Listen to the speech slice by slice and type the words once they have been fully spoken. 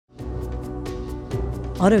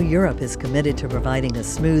Auto Europe is committed to providing a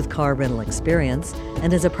smooth car rental experience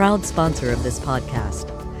and is a proud sponsor of this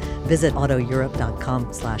podcast. Visit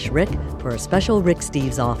autoeurope.com/Rick for a special Rick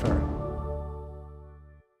Steves offer.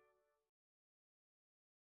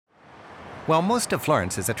 While most of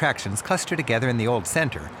Florence's attractions cluster together in the old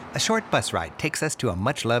center, a short bus ride takes us to a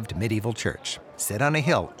much-loved medieval church. Set on a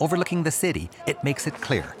hill overlooking the city, it makes it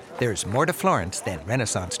clear there's more to Florence than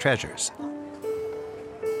Renaissance treasures.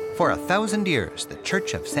 For 1,000 years, the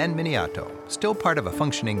Church of San Miniato, still part of a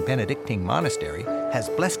functioning Benedictine monastery, has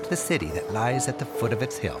blessed the city that lies at the foot of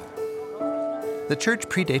its hill. The church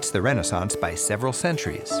predates the Renaissance by several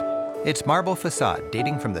centuries. Its marble facade,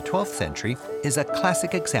 dating from the 12th century, is a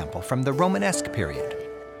classic example from the Romanesque period.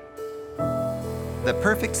 The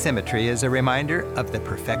perfect symmetry is a reminder of the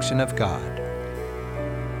perfection of God.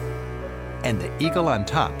 And the eagle on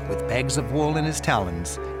top, with bags of wool in his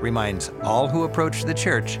talons, reminds all who approach the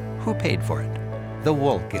church who paid for it, the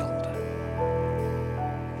Wool Guild.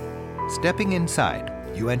 Stepping inside,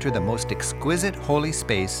 you enter the most exquisite holy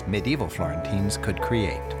space medieval Florentines could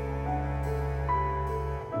create.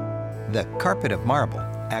 The carpet of marble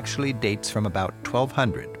actually dates from about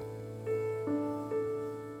 1200.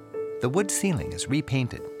 The wood ceiling is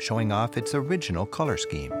repainted, showing off its original color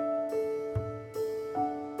scheme.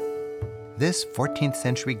 This 14th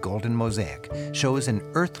century golden mosaic shows an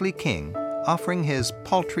earthly king offering his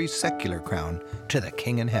paltry secular crown to the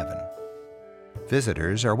king in heaven.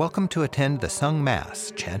 Visitors are welcome to attend the sung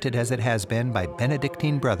mass, chanted as it has been by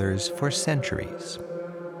Benedictine brothers for centuries.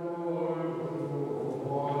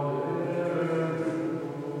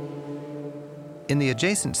 In the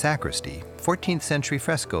adjacent sacristy, 14th century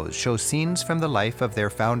frescoes show scenes from the life of their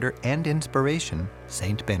founder and inspiration,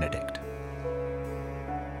 Saint Benedict.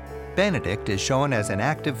 Benedict is shown as an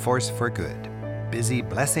active force for good, busy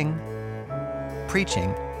blessing,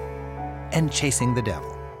 preaching, and chasing the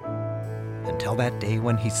devil, until that day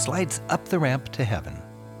when he slides up the ramp to heaven.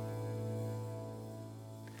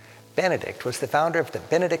 Benedict was the founder of the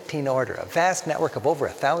Benedictine order, a vast network of over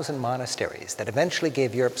 1,000 monasteries that eventually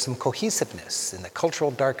gave Europe some cohesiveness in the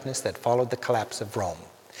cultural darkness that followed the collapse of Rome.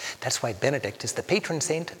 That's why Benedict is the patron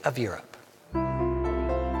saint of Europe.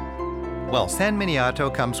 While San Miniato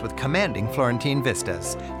comes with commanding Florentine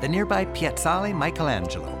vistas, the nearby Piazzale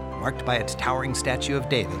Michelangelo, marked by its towering statue of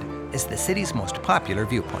David, is the city's most popular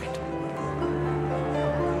viewpoint.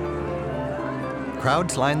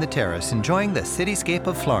 Crowds line the terrace, enjoying the cityscape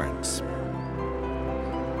of Florence.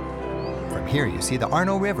 From here, you see the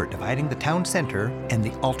Arno River dividing the town center and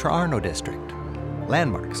the Ultra Arno district.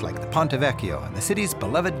 Landmarks like the Ponte Vecchio and the city's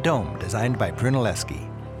beloved dome designed by Brunelleschi.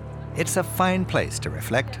 It's a fine place to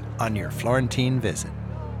reflect on your Florentine visit.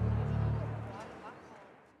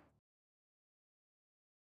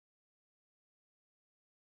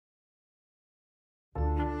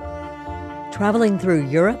 Traveling through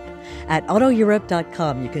Europe? At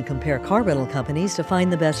autoeurope.com, you can compare car rental companies to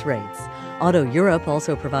find the best rates. Auto Europe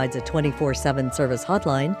also provides a 24/7 service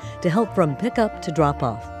hotline to help from pickup to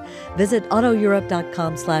drop-off. Visit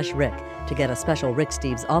autoeurope.com/Rick to get a special Rick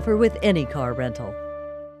Steves offer with any car rental.